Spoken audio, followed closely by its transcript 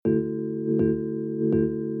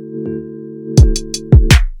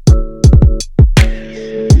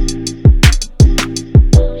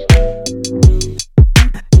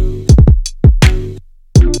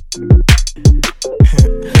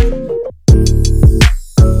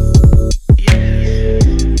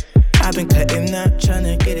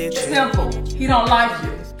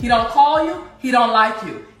He don't call you, he don't like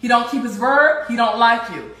you. He don't keep his word, he don't like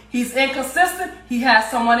you. He's inconsistent, he has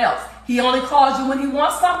someone else. He only calls you when he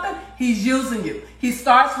wants something, he's using you. He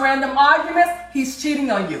starts random arguments, he's cheating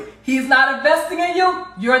on you. He's not investing in you,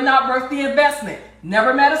 you're not worth the investment.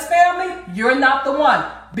 Never met his family, you're not the one.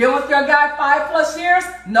 Been with your guy 5+ years,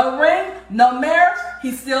 no ring, no marriage,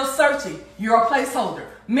 he's still searching. You're a placeholder.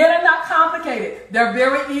 Men are not complicated, they're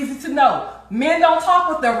very easy to know. Men don't talk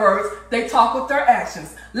with their words, they talk with their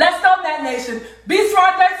actions. Let's go, Nat Nation. Be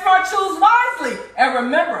smart, make smart, choose wisely. And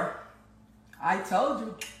remember, I told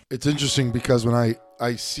you. It's interesting because when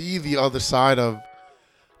I see the other side of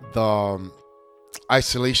the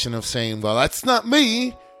isolation of saying, well, that's not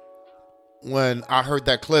me. When I heard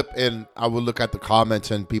that clip and I would look at the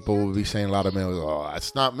comments and people would be saying, a lot of men, oh,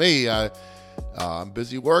 that's not me. I'm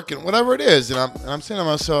busy working, whatever it is. And I'm saying to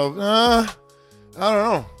myself, I don't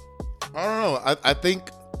know. I think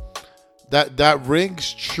that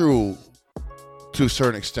rings true to a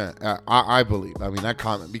certain extent. I believe. I mean, that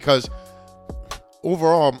comment, because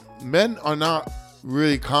overall, men are not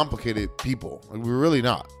really complicated people. Like, we're really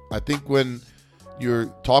not. I think when you're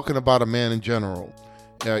talking about a man in general,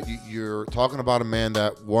 you're talking about a man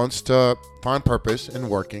that wants to find purpose in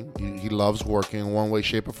working. He loves working in one way,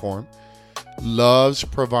 shape, or form. Loves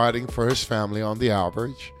providing for his family on the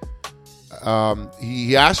average.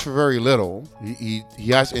 He asks for very little. He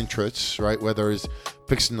has interests, right? Whether it's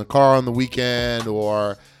fixing the car on the weekend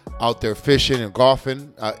or out there fishing and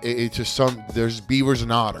golfing. It's just there's beavers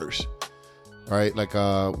and otters, right? Like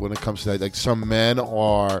when it comes to that, like some men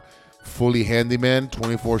are fully handyman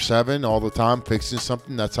 24/7 all the time, fixing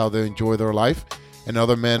something. That's how they enjoy their life. And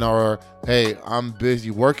other men are, hey, I'm busy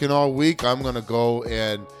working all week. I'm going to go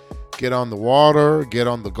and get on the water, get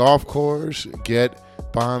on the golf course, get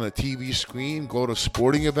behind a TV screen, go to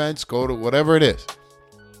sporting events, go to whatever it is.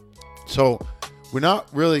 So we're not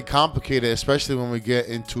really complicated, especially when we get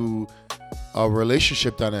into a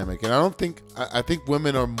relationship dynamic. And I think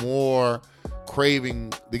women are more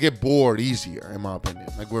craving, they get bored easier, in my opinion.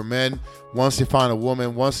 Like where men, once they find a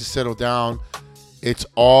woman, once they settle down, it's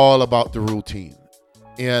all about the routine.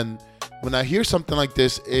 And when I hear something like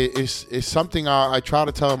this, it's something I try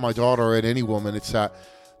to tell my daughter and any woman. It's that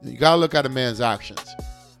you got to look at a man's actions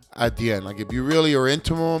at the end. Like if you really are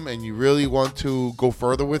into him and you really want to go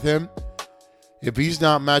further with him, if he's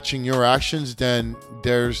not matching your actions, then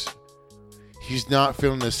he's not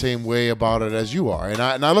feeling the same way about it as you are. And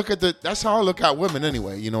I look at that's how I look at women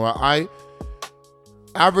anyway. You know, I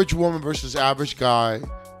average woman versus average guy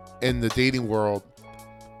in the dating world.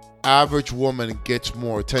 Average woman gets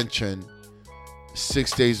more attention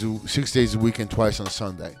 6 days a week and twice on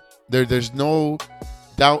Sunday. There's no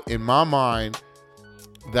doubt in my mind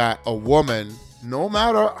that a woman, no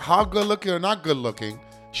matter how good looking or not good looking,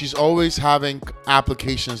 she's always having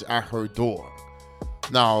applications at her door.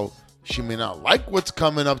 Now, she may not like what's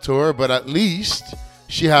coming up to her, but at least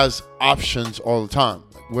she has options all the time.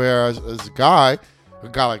 Whereas as a guy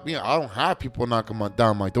like me, I don't have people knocking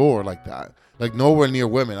down my door like that. Like nowhere near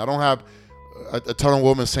women. I don't have a ton of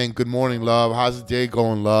women saying, good morning, love. How's the day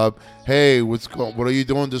going, love? Hey, what are you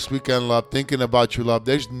doing this weekend, love? Thinking about you, love.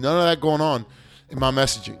 There's none of that going on in my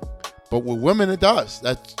messaging. But with women, it does.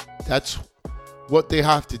 That's what they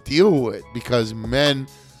have to deal with, because men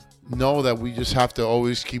know that we just have to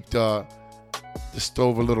always keep the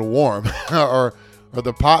stove a little warm or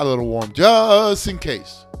the pot a little warm, just in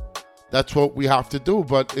case. That's what we have to do.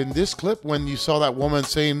 But in this clip, when you saw that woman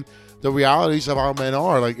saying the realities of how men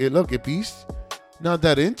are, like, hey, look, if he's not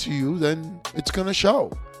that into you, then it's going to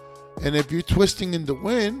show. And if you're twisting in the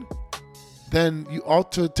wind, then you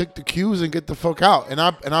ought to take the cues and get the fuck out. And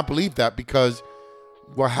I believe that, because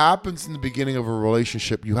what happens in the beginning of a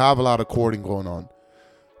relationship, you have a lot of courting going on.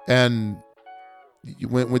 And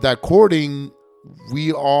with that courting,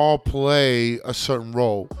 we all play a certain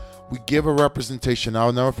role. We give a representation.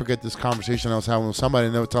 I'll never forget this conversation I was having with somebody,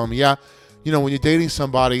 and they were telling me, yeah, you know, when you're dating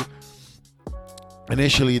somebody,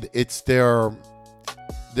 initially it's they're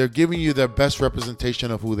giving you their best representation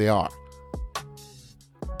of who they are.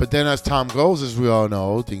 But then as time goes, as we all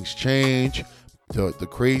know, things change. The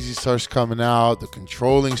crazy starts coming out. The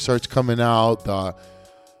controlling starts coming out.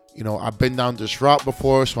 I've been down this route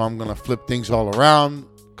before, so I'm going to flip things all around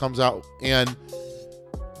comes out. And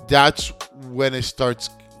that's when it starts.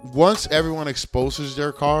 Once everyone exposes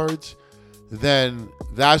their cards, then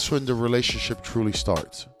that's when the relationship truly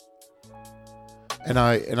starts. And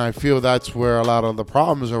I feel that's where a lot of the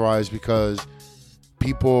problems arise, because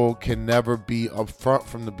people can never be upfront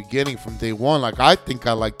from the beginning, from day one, like I think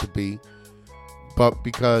I like to be. But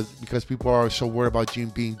because people are so worried about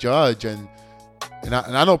being judged, and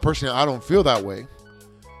I know personally I don't feel that way.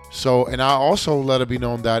 So, and I also let it be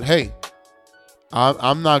known that, hey,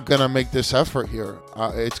 I'm not going to make this effort here.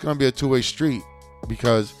 It's going to be a two-way street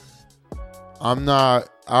because I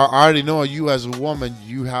already know you as a woman,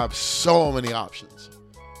 you have so many options.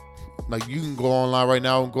 Like, you can go online right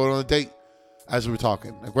now and go on a date as we're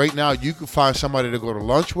talking. Like, right now, you can find somebody to go to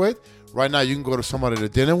lunch with. Right now, you can go to somebody to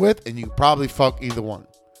dinner with, and you can probably fuck either one.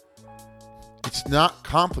 It's not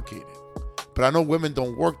complicated. But I know women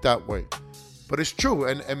don't work that way. But it's true.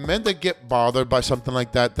 And men that get bothered by something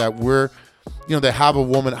like that they have a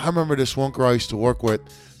woman. I remember this one girl I used to work with.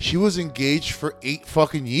 She was engaged for 8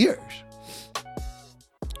 fucking years.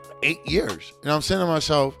 8 years. And I'm saying to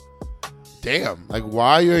myself, damn, like,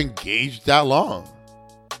 why are you engaged that long?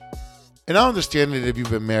 And I understand it if you've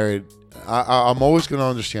been married. I'm always going to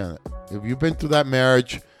understand it. If you've been through that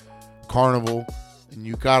marriage carnival and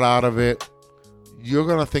you got out of it, you're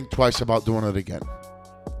going to think twice about doing it again.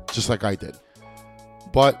 Just like I did.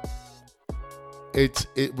 But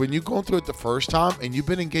when you're going through it the first time and you've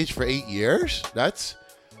been engaged for 8 years, that's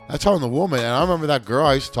on the woman. And I remember that girl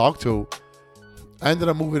I used to talk to. I ended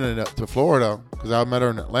up moving to Florida because I met her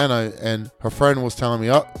in Atlanta, and her friend was telling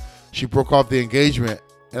me, she broke off the engagement.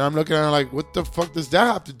 And I'm looking at her like, what the fuck does that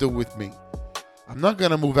have to do with me? I'm not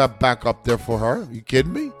going to move that back up there for her. Are you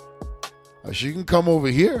kidding me? She can come over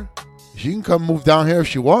here. She can come move down here if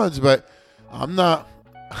she wants, but I'm not.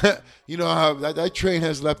 You know how that train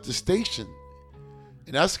has left the station.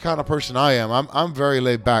 And that's the kind of person I am. I'm very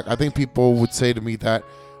laid back. I think people would say to me that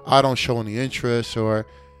I don't show any interest or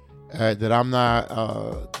that I'm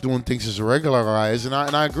not doing things as a regular guy is. And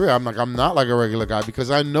I agree. I'm not like a regular guy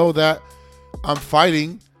because I know that I'm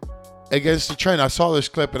fighting against the trend. I saw this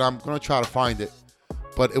clip and I'm going to try to find it.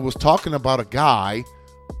 But it was talking about a guy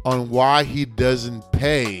on why he doesn't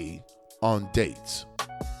pay on dates.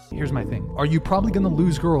 Here's my thing. Are you probably going to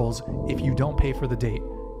lose girls if you don't pay for the date?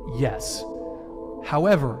 Yes.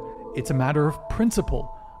 However, it's a matter of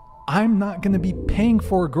principle. I'm not going to be paying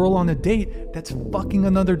for a girl on a date that's fucking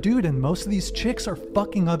another dude, and most of these chicks are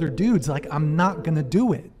fucking other dudes. Like, I'm not going to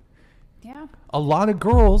do it. Yeah. A lot of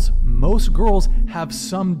girls, most girls have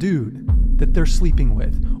some dude that they're sleeping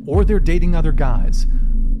with, or they're dating other guys.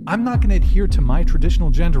 I'm not going to adhere to my traditional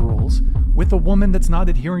gender roles with a woman that's not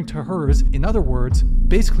adhering to hers. In other words,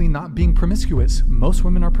 basically not being promiscuous. Most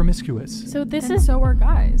women are promiscuous. So so are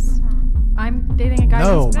guys. I'm dating a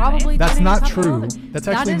guy who's probably that's dating not a true. couple That's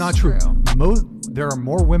other- actually That not is true. There are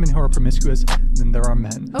more women who are promiscuous than there are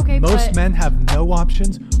men. Okay, most but- men have no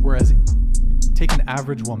options, whereas take an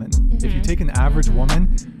average woman. If you take an average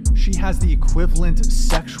woman, she has the equivalent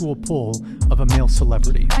sexual pull of a male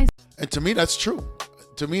celebrity. And to me, that's true.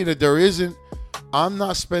 To me, that I'm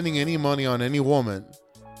not spending any money on any woman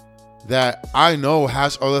that I know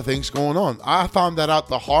has other things going on. I found that out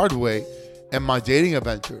the hard way in my dating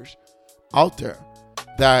adventures out there,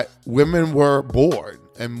 that women were bored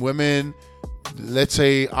and women, let's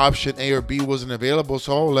say option A or B wasn't available.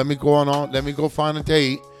 So let me go find a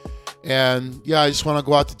date. And yeah, I just want to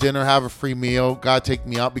go out to dinner, have a free meal. God, take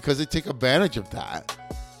me out, because they take advantage of that.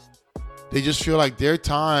 They just feel like their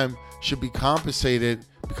time should be compensated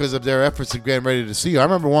because of their efforts of getting ready to see you. I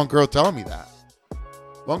remember one girl telling me that.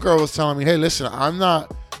 One girl was telling me, hey, listen, I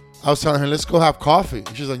was telling her, let's go have coffee.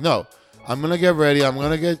 She's like, no, I'm going to get ready. I'm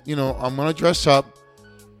going to dress up,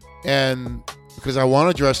 and because I want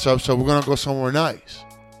to dress up, so we're going to go somewhere nice.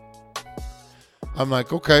 I'm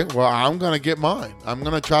like, okay, well, I'm going to get mine. I'm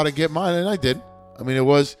going to try to get mine. And I did. I mean, it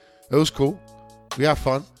was cool. We had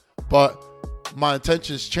fun, but my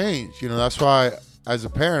intentions changed. That's why as a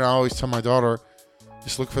parent, I always tell my daughter,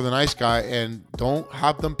 just look for the nice guy and don't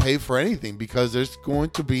have them pay for anything, because there's going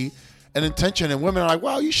to be an intention. And women are like,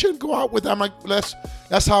 well, you shouldn't go out with them. I'm like,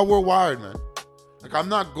 that's how we're wired, man. Like, I'm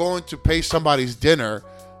not going to pay somebody's dinner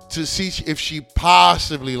to see if she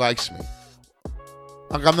possibly likes me.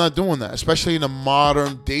 Like, I'm not doing that, especially in a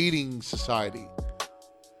modern dating society.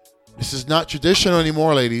 This is not traditional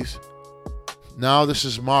anymore, ladies. Now this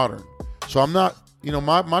is modern. So I'm not,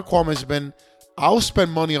 my qualm has been, I'll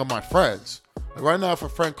spend money on my friends. Like right now, if a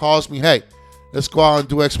friend calls me, hey, let's go out and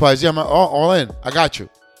do X, Y, Z, I'm like, all in. I got you.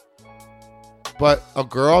 But a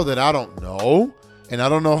girl that I don't know, and I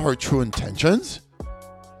don't know her true intentions,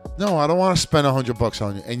 no, I don't want to spend $100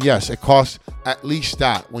 on you. And yes, it costs at least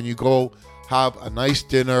that when you go have a nice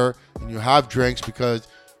dinner and you have drinks, because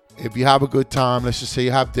if you have a good time, let's just say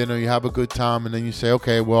you have dinner, you have a good time, and then you say,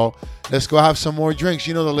 okay, well, let's go have some more drinks.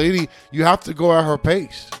 The lady, you have to go at her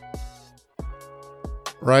pace.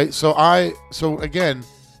 Right? So again,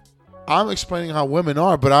 I'm explaining how women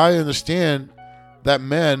are, but I understand that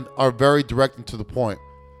men are very direct and to the point.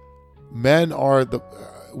 We are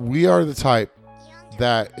the type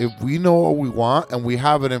that if we know what we want and we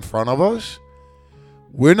have it in front of us,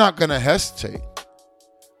 we're not going to hesitate.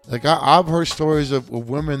 Like I've heard stories of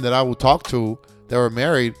women that I will talk to that were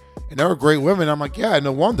married and they were great women. I'm like, yeah,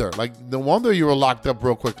 no wonder. Like, no wonder you were locked up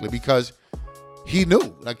real quickly, because he knew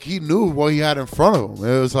what he had in front of him.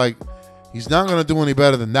 It was like, he's not going to do any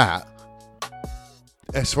better than that.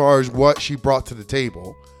 As far as what she brought to the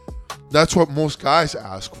table, that's what most guys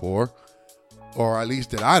ask for, or at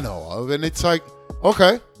least that I know of. And it's like,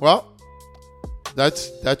 okay, well,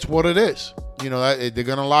 that's what it is. You know, they're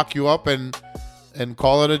gonna lock you up and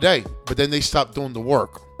call it a day. But then they stop doing the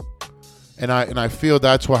work. And I feel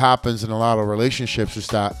that's what happens in a lot of relationships, is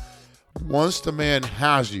that once the man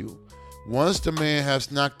has you, once the man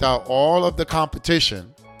has knocked out all of the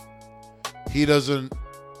competition, he doesn't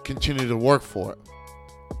continue to work for it.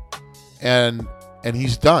 And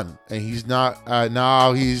he's done. And he's not,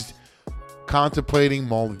 now he's contemplating,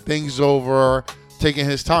 mulling things over, taking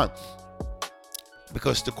his time.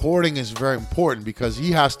 Because the courting is very important, because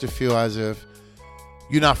he has to feel as if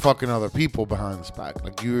you're not fucking other people behind his back.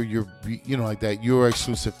 Like you're you know, like that you're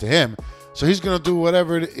exclusive to him. So he's going to do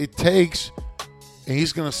whatever it takes, and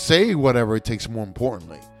he's going to say whatever it takes, more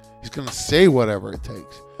importantly. He's going to say whatever it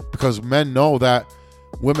takes, because men know that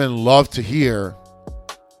women love to hear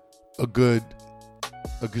a good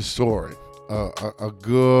story, a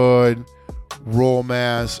good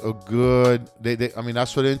romance, a good. I mean,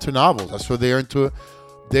 that's what they're into novels. That's what they're into.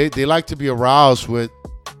 They like to be aroused with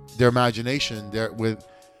their imagination, with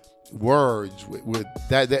words, with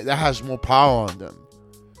that has more power on them.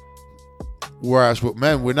 Whereas with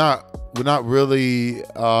men, we're not really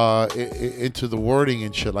into the wording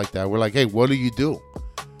and shit like that. We're like, hey, what do you do?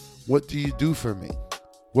 What do you do for me?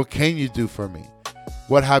 What can you do for me?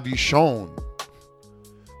 What have you shown?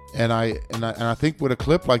 And I think with a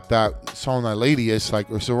clip like that, Song That Lady, it's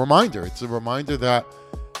a reminder. It's a reminder that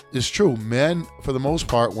it's true. Men, for the most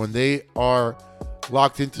part, when they are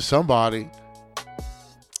locked into somebody,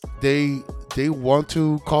 they want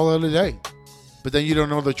to call it a day. But then you don't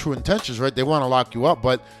know their true intentions, right? They want to lock you up,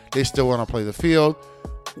 but they still want to play the field,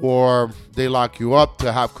 or they lock you up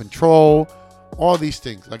to have control. All these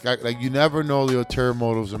things, like you never know the ulterior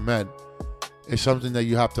motives of men. It's something that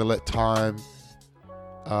you have to let time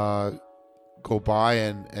go by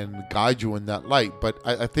and guide you in that light. But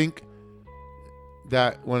I think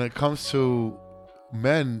that when it comes to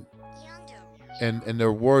men and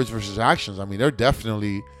their words versus actions, I mean,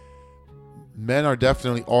 men are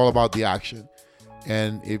definitely all about the action.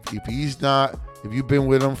 And if you've been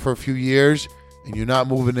with him for a few years and you're not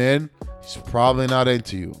moving in, he's probably not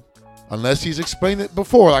into you. Unless he's explained it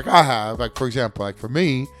before, like I have. Like, for example, like for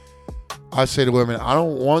me, I say to women, I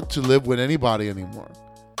don't want to live with anybody anymore.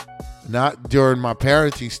 Not during my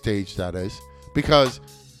parenting stage, that is. Because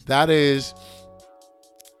that is,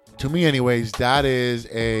 to me anyways, that is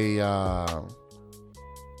a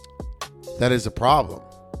problem.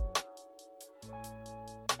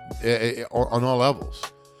 On all levels.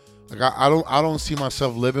 Like I don't see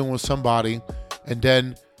myself living with somebody and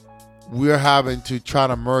then we're having to try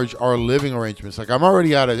to merge our living arrangements. Like, I'm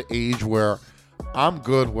already at an age where I'm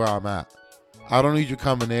good where I'm at. I don't need you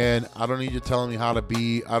coming in. I don't need you telling me how to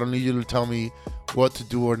be. I don't need you to tell me what to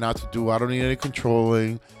do or not to do. I don't need any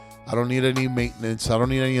controlling. I don't need any maintenance. I don't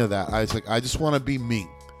need any of that. I just want to be me.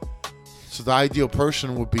 So the ideal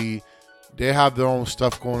person would be, they have their own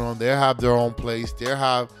stuff going on. They have their own place. They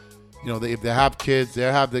have, if they have kids, they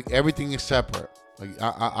have everything is separate. Like,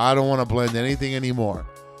 I don't want to blend anything anymore.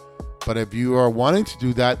 But if you are wanting to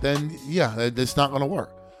do that, then yeah, it's not going to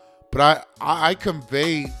work. But I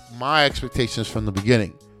convey my expectations from the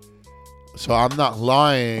beginning. So I'm not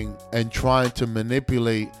lying and trying to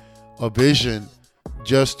manipulate a vision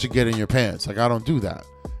just to get in your pants. Like, I don't do that.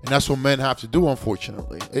 And that's what men have to do,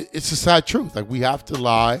 unfortunately. It's a sad truth. Like, we have to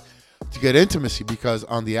lie to get intimacy, because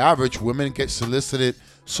on the average, women get solicited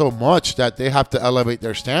so much that they have to elevate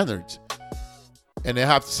their standards. And they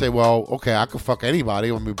have to say, well, okay, I could fuck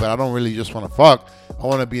anybody, but I don't really just want to fuck. I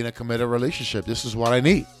want to be in a committed relationship. This is what I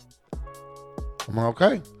need. I'm like,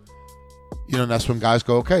 okay. And that's when guys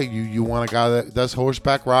go, okay, you want a guy that does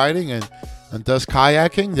horseback riding and does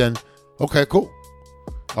kayaking, then okay, cool.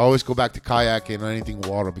 I always go back to kayaking or anything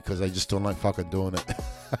water because I just don't like fucking doing it.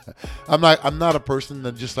 I'm not a person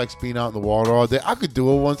that just likes being out in the water all day. I could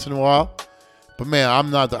do it once in a while, but man,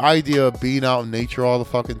 I'm not. The idea of being out in nature all the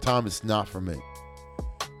fucking time is not for me.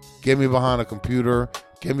 Get me behind a computer,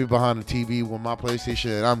 get me behind a TV with my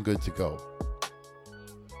PlayStation, and I'm good to go.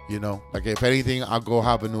 Like, if anything, I'll go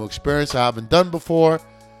have a new experience I haven't done before,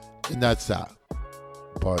 and that's that.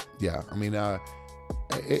 But yeah, I mean,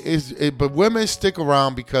 But women stick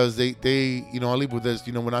around because they I'll leave with this.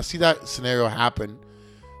 When I see that scenario happen,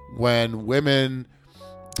 when women,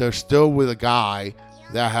 they're still with a guy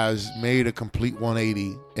that has made a complete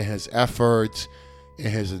 180 in his efforts,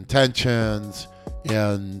 in his intentions,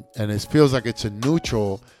 and it feels like it's a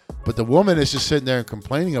neutral, but the woman is just sitting there and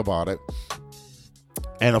complaining about it.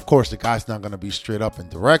 And of course, the guy's not going to be straight up and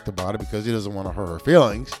direct about it because he doesn't want to hurt her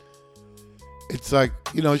feelings. It's like,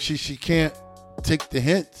 she can't take the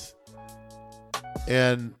hints,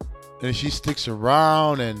 and she sticks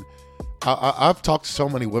around. And I've talked to so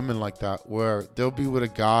many women like that, where they'll be with a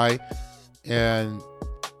guy and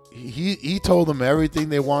he told them everything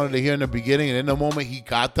they wanted to hear in the beginning, and in the moment he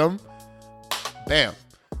got them, bam,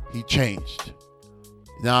 he changed.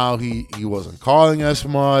 Now he wasn't calling as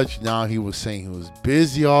much. Now he was saying he was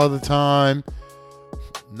busy all the time.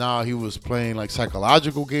 Now he was playing like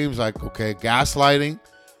psychological games, like, okay, gaslighting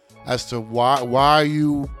as to why are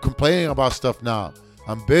you complaining about stuff now?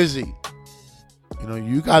 I'm busy.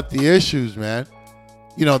 You got the issues, man.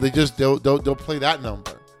 They'll play that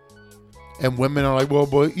number. And women are like, well,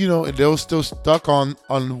 but and they're still stuck on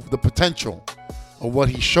the potential of what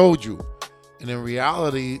he showed you. And in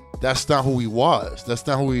reality, that's not who he was. That's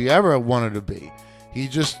not who he ever wanted to be. He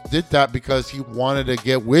just did that because he wanted to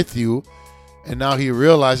get with you. And now he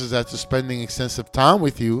realizes after spending extensive time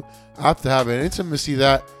with you, after having intimacy,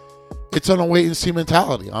 that it's on a wait and see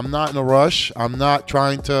mentality. I'm not in a rush. I'm not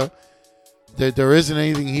trying to, there isn't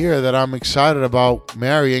anything here that I'm excited about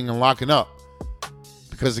marrying and locking up.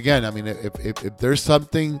 Because again, if there's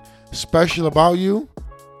something special about you,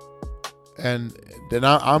 and then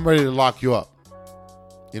I'm ready to lock you up.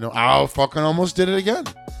 I fucking almost did it again.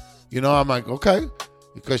 I'm like, okay,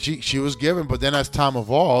 because she was given, but then as time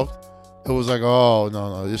evolved, it was like, oh,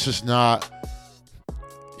 no, this is not,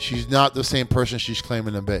 she's not the same person she's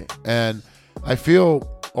claiming to be. And I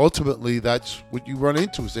feel ultimately that's what you run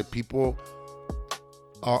into, is that people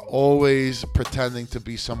are always pretending to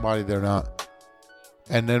be somebody they're not.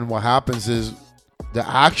 And then what happens is the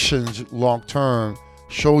actions long term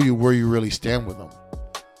show you where you really stand with them.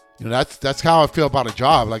 That's how I feel about a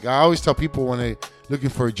job. Like I always tell people when they're looking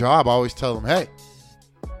for a job, I always tell them, hey,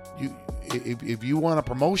 if you want a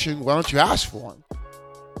promotion, why don't you ask for one?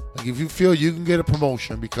 Like if you feel you can get a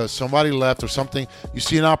promotion because somebody left or something, you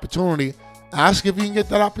see an opportunity, ask if you can get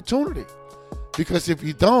that opportunity. Because if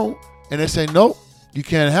you don't, and they say, nope, you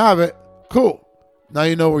can't have it, cool. Now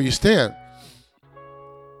you know where you stand.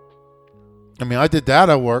 I did that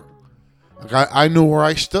at work. Like I knew where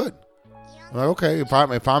I stood. I'm like, okay, if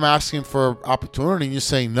I'm asking for opportunity and you're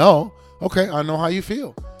saying no, okay, I know how you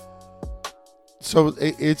feel. So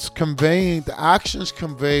it's conveying, the actions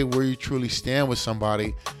convey where you truly stand with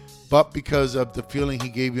somebody, but because of the feeling he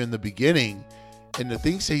gave you in the beginning and the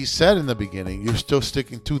things that he said in the beginning, you're still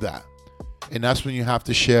sticking to that. And that's when you have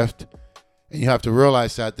to shift and you have to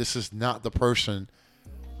realize that this is not the person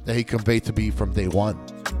that he conveyed to be from day one.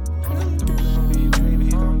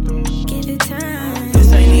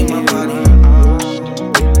 This ain't in my body.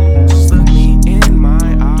 Just look me in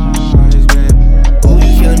my eyes, babe. Oh,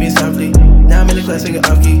 you killing me softly. Now I'm in the class, singing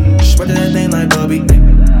off key. Spread that thing like Bobby.